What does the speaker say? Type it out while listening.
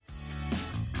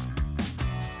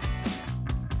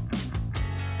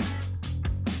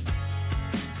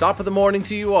Top of the morning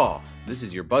to you all. This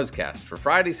is your Buzzcast for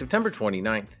Friday, September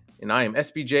 29th, and I am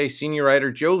SBJ senior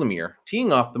writer Joe Lemire,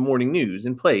 teeing off the morning news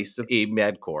in place of Abe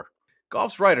Madcore.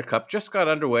 Golf's Ryder Cup just got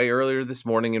underway earlier this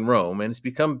morning in Rome, and it's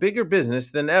become bigger business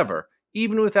than ever,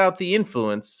 even without the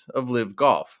influence of LIV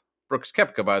Golf. Brooks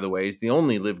Koepka, by the way, is the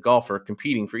only LIV golfer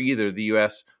competing for either the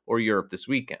US or Europe this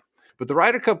weekend. But the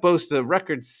Ryder Cup boasts a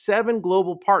record 7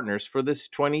 global partners for this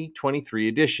 2023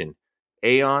 edition.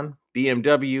 Aon,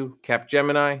 BMW,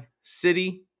 Capgemini,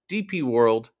 Citi, DP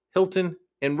World, Hilton,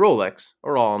 and Rolex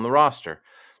are all on the roster.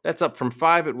 That's up from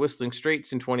 5 at Whistling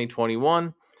Straits in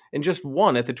 2021 and just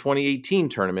 1 at the 2018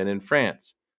 tournament in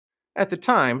France. At the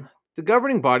time, the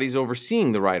governing bodies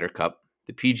overseeing the Ryder Cup,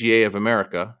 the PGA of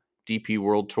America, DP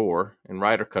World Tour, and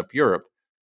Ryder Cup Europe,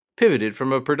 pivoted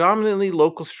from a predominantly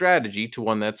local strategy to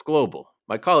one that's global.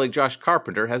 My colleague Josh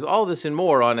Carpenter has all this and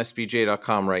more on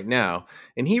SBJ.com right now,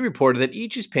 and he reported that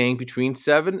each is paying between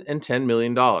 $7 and $10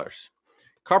 million.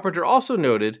 Carpenter also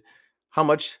noted how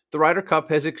much the Ryder Cup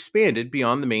has expanded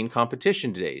beyond the main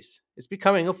competition days. It's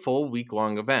becoming a full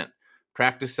week-long event.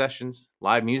 Practice sessions,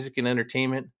 live music and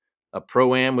entertainment, a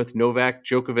pro-am with Novak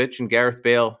Djokovic and Gareth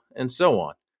Bale, and so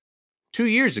on. 2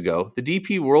 years ago, the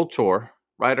DP World Tour,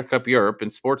 Ryder Cup Europe,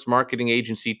 and sports marketing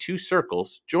agency Two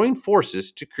Circles joined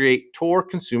forces to create tour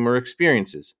consumer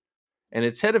experiences. And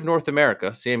its head of North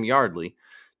America, Sam Yardley,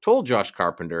 told Josh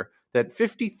Carpenter that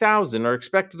 50,000 are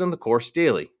expected on the course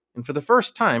daily. And for the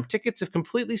first time, tickets have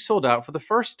completely sold out for the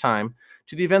first time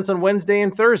to the events on Wednesday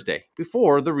and Thursday,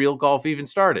 before the real golf even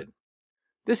started.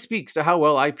 This speaks to how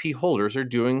well IP holders are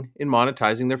doing in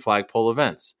monetizing their flagpole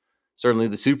events. Certainly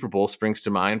the Super Bowl springs to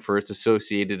mind for its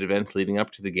associated events leading up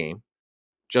to the game.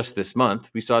 Just this month,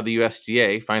 we saw the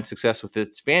USTA find success with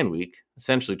its Fan Week,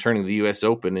 essentially turning the US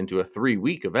Open into a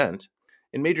 3-week event.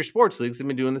 And major sports leagues have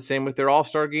been doing the same with their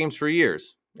All-Star games for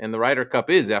years. And the Ryder Cup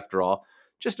is, after all,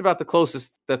 just about the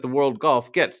closest that the world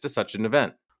golf gets to such an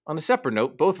event. On a separate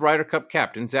note, both Ryder Cup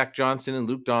captains Zach Johnson and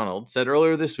Luke Donald said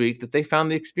earlier this week that they found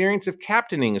the experience of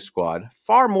captaining a squad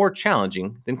far more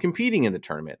challenging than competing in the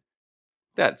tournament.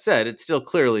 That said, it's still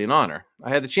clearly an honor. I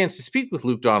had the chance to speak with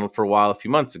Luke Donald for a while a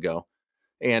few months ago,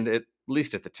 and at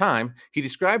least at the time, he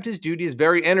described his duty as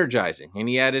very energizing, and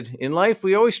he added, "In life,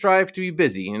 we always strive to be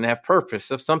busy and have purpose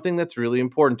of something that's really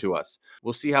important to us.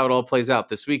 We'll see how it all plays out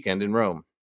this weekend in Rome."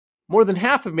 More than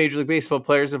half of Major League Baseball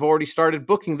players have already started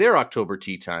booking their October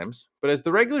tee times, but as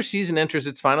the regular season enters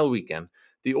its final weekend,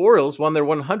 the Orioles won their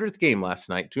 100th game last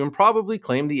night to improbably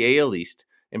claim the AL East,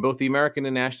 and both the American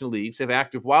and National Leagues have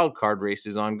active wildcard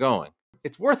races ongoing.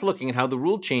 It's worth looking at how the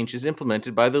rule changes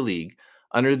implemented by the league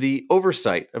under the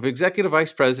oversight of Executive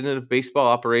Vice President of Baseball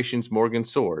Operations Morgan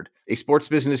Sword, a Sports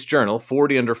Business Journal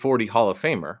 40 Under 40 Hall of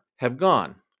Famer, have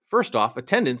gone. First off,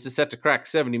 attendance is set to crack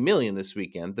 70 million this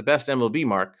weekend, the best MLB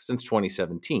mark since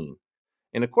 2017.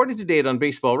 And according to data on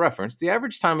Baseball Reference, the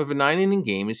average time of a 9-inning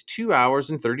game is 2 hours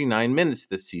and 39 minutes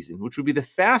this season, which would be the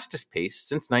fastest pace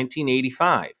since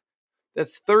 1985.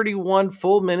 That's 31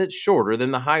 full minutes shorter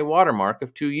than the high watermark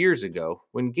of 2 years ago,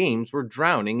 when games were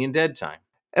drowning in dead time.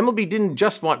 MLB didn't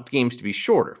just want games to be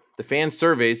shorter. The fan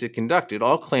surveys it conducted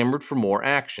all clamored for more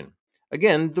action.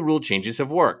 Again, the rule changes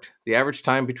have worked. The average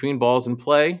time between balls in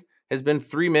play has been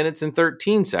 3 minutes and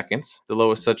 13 seconds, the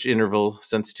lowest such interval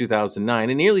since 2009,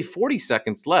 and nearly 40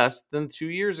 seconds less than 2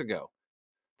 years ago.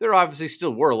 There obviously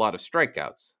still were a lot of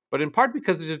strikeouts, but in part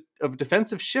because of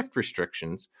defensive shift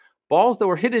restrictions, balls that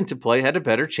were hit into play had a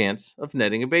better chance of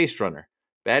netting a base runner.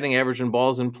 Batting average on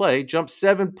balls in play jumped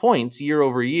 7 points year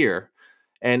over year,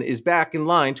 and is back in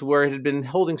line to where it had been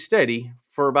holding steady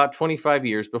for about 25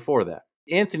 years before that.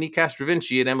 Anthony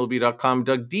Castrovinci at MLB.com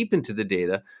dug deep into the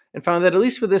data and found that at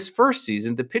least for this first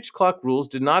season, the pitch clock rules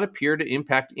did not appear to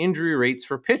impact injury rates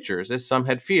for pitchers as some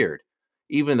had feared,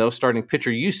 even though starting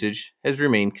pitcher usage has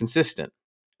remained consistent.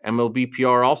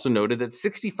 MLBPR also noted that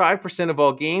 65% of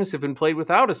all games have been played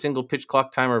without a single pitch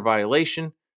clock timer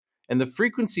violation, and the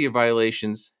frequency of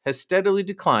violations has steadily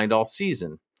declined all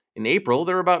season. In April,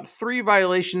 there were about 3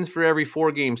 violations for every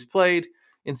 4 games played.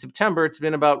 In September, it's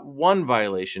been about 1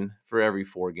 violation for every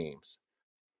 4 games.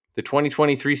 The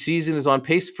 2023 season is on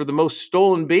pace for the most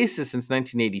stolen bases since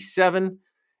 1987,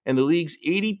 and the league's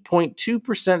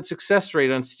 80.2% success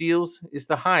rate on steals is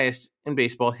the highest in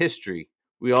baseball history.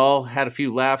 We all had a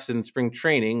few laughs in spring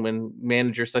training when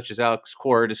managers such as Alex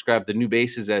Cora described the new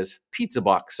bases as pizza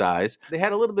box size. They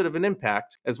had a little bit of an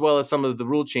impact, as well as some of the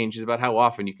rule changes about how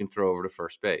often you can throw over to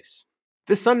first base.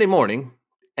 This Sunday morning,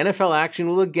 NFL action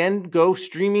will again go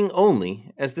streaming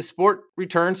only as the sport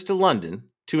returns to London,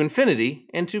 to infinity,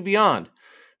 and to beyond.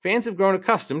 Fans have grown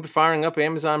accustomed to firing up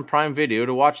Amazon Prime Video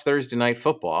to watch Thursday Night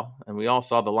Football, and we all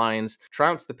saw the Lions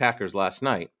trounce the Packers last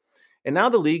night. And now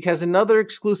the league has another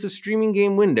exclusive streaming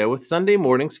game window with Sunday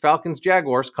morning's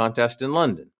Falcons-Jaguars contest in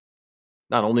London.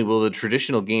 Not only will the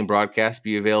traditional game broadcast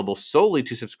be available solely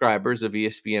to subscribers of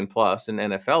ESPN Plus and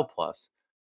NFL Plus,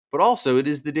 but also it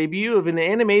is the debut of an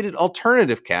animated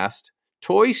alternative cast,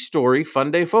 Toy Story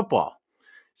Fun Day Football.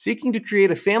 Seeking to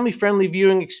create a family-friendly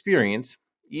viewing experience,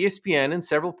 ESPN and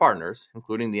several partners,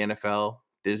 including the NFL,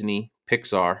 Disney,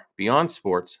 Pixar, Beyond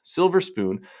Sports, Silver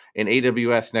Spoon, and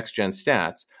AWS Next Gen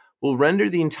Stats, will render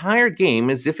the entire game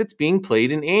as if it's being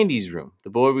played in Andy's room, the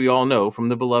boy we all know from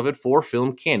the beloved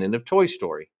four-film canon of Toy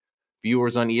Story.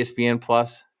 Viewers on ESPN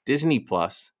Plus, Disney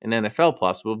Plus, and NFL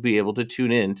Plus will be able to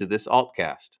tune in to this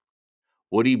altcast.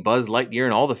 Woody, Buzz Lightyear,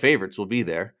 and all the favorites will be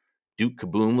there. Duke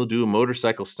Kaboom will do a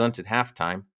motorcycle stunt at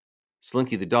halftime.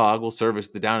 Slinky the dog will serve as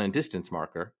the down and distance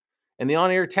marker. And the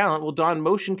on-air talent will don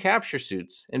motion capture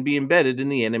suits and be embedded in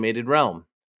the animated realm.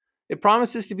 It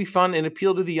promises to be fun and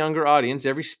appeal to the younger audience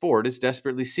every sport is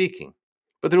desperately seeking.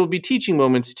 But there will be teaching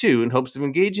moments too in hopes of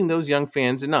engaging those young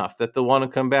fans enough that they'll want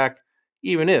to come back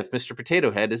even if Mr.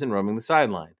 Potato Head isn't roaming the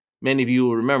sideline. Many of you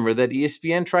will remember that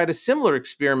ESPN tried a similar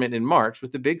experiment in March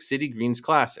with the Big City Greens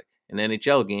Classic, an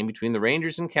NHL game between the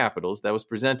Rangers and Capitals that was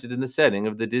presented in the setting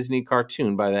of the Disney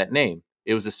cartoon by that name.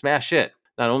 It was a smash hit.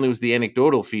 Not only was the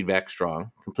anecdotal feedback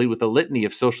strong, complete with a litany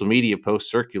of social media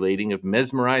posts circulating of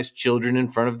mesmerized children in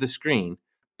front of the screen,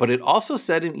 but it also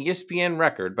set an ESPN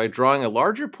record by drawing a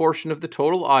larger portion of the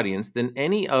total audience than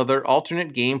any other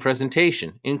alternate game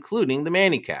presentation, including the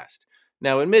Mannycast.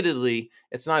 Now, admittedly,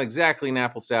 it's not exactly an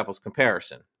apples-to-apples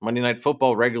comparison. Monday Night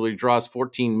Football regularly draws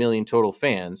 14 million total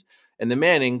fans, and the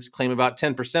Mannings claim about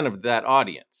 10% of that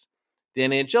audience. The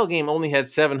NHL game only had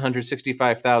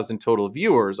 765,000 total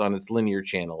viewers on its linear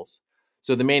channels,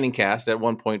 so the Manningcast at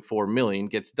 1.4 million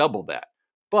gets double that.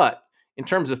 But in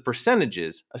terms of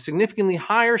percentages, a significantly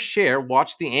higher share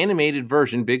watched the animated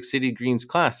version Big City Greens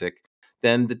Classic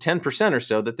than the 10% or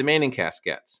so that the Manningcast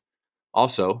gets.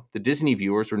 Also, the Disney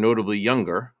viewers were notably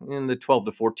younger, in the 12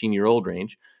 to 14-year-old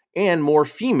range, and more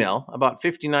female, about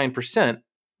 59%,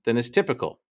 than is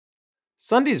typical.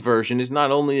 Sunday's version is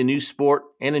not only a new sport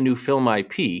and a new film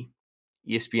IP.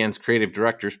 ESPN's creative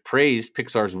directors praised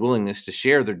Pixar's willingness to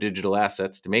share their digital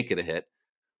assets to make it a hit,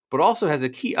 but also has a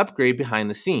key upgrade behind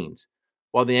the scenes.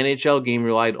 While the NHL game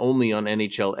relied only on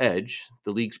NHL Edge,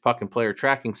 the league's puck and player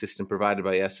tracking system provided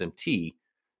by SMT,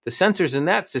 the sensors in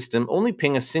that system only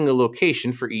ping a single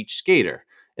location for each skater,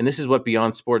 and this is what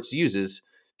Beyond Sports uses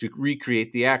to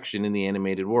recreate the action in the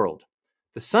animated world.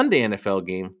 The Sunday NFL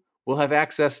game will have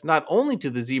access not only to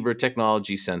the Zebra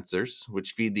technology sensors,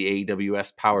 which feed the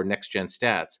AWS-powered next-gen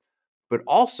stats, but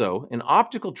also an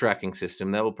optical tracking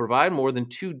system that will provide more than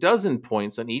 24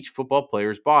 points on each football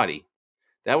player's body.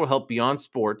 That will help Beyond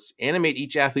Sports animate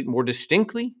each athlete more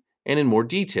distinctly and in more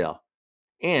detail.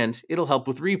 And it'll help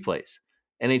with replays.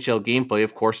 NHL gameplay,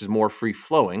 of course, is more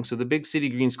free-flowing, so the Big City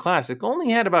Greens Classic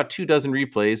only had about 24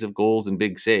 replays of goals and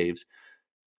big saves,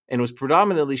 and was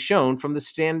predominantly shown from the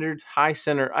standard high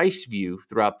center ice view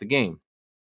throughout the game.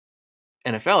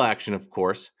 NFL action, of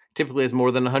course, typically has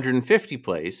more than 150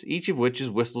 plays, each of which is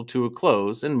whistled to a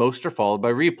close, and most are followed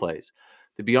by replays.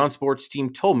 The Beyond Sports team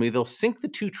told me they'll sync the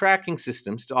two tracking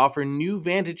systems to offer new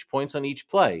vantage points on each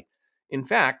play. In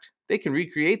fact, they can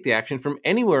recreate the action from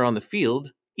anywhere on the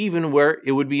field, even where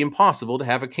it would be impossible to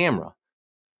have a camera.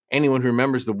 Anyone who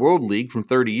remembers the World League from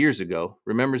 30 years ago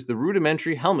remembers the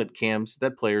rudimentary helmet cams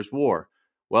that players wore.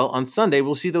 Well, on Sunday,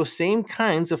 we'll see those same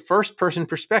kinds of first-person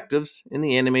perspectives in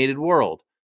the animated world.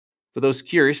 For those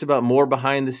curious about more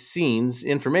behind-the-scenes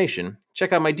information,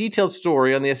 check out my detailed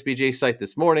story on the SBJ site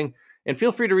this morning, and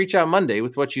feel free to reach out Monday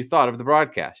with what you thought of the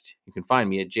broadcast. You can find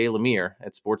me at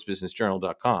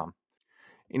jlemire@sportsbusinessjournal.com.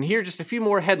 And here are just a few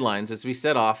more headlines as we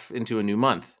set off into a new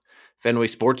month. Fenway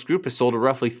Sports Group has sold a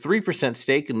roughly 3%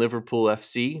 stake in Liverpool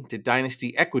FC to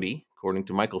Dynasty Equity, according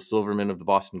to Michael Silverman of the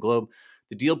Boston Globe.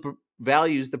 The deal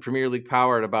values the Premier League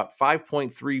power at about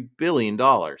 $5.3 billion.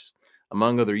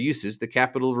 Among other uses, the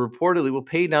capital reportedly will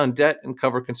pay down debt and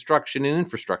cover construction and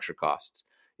infrastructure costs.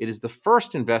 It is the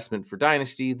first investment for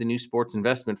Dynasty, the new sports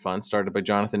investment fund started by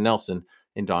Jonathan Nelson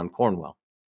and Don Cornwell.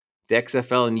 The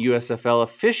XFL and USFL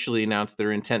officially announced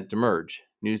their intent to merge,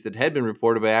 news that had been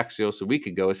reported by Axios a week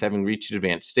ago as having reached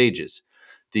advanced stages.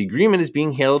 The agreement is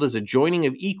being hailed as a joining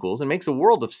of equals and makes a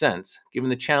world of sense, given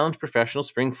the challenge professional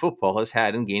spring football has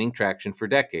had in gaining traction for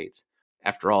decades.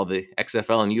 After all, the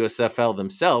XFL and USFL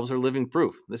themselves are living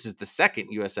proof. This is the second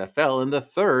USFL and the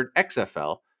third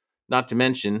XFL, not to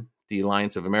mention the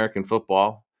Alliance of American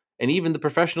Football and even the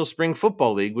Professional Spring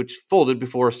Football League, which folded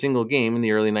before a single game in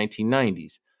the early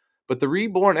 1990s. But the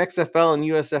reborn XFL and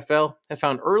USFL have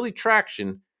found early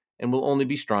traction and will only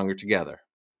be stronger together.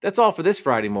 That's all for this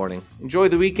Friday morning. Enjoy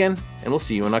the weekend, and we'll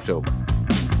see you in October.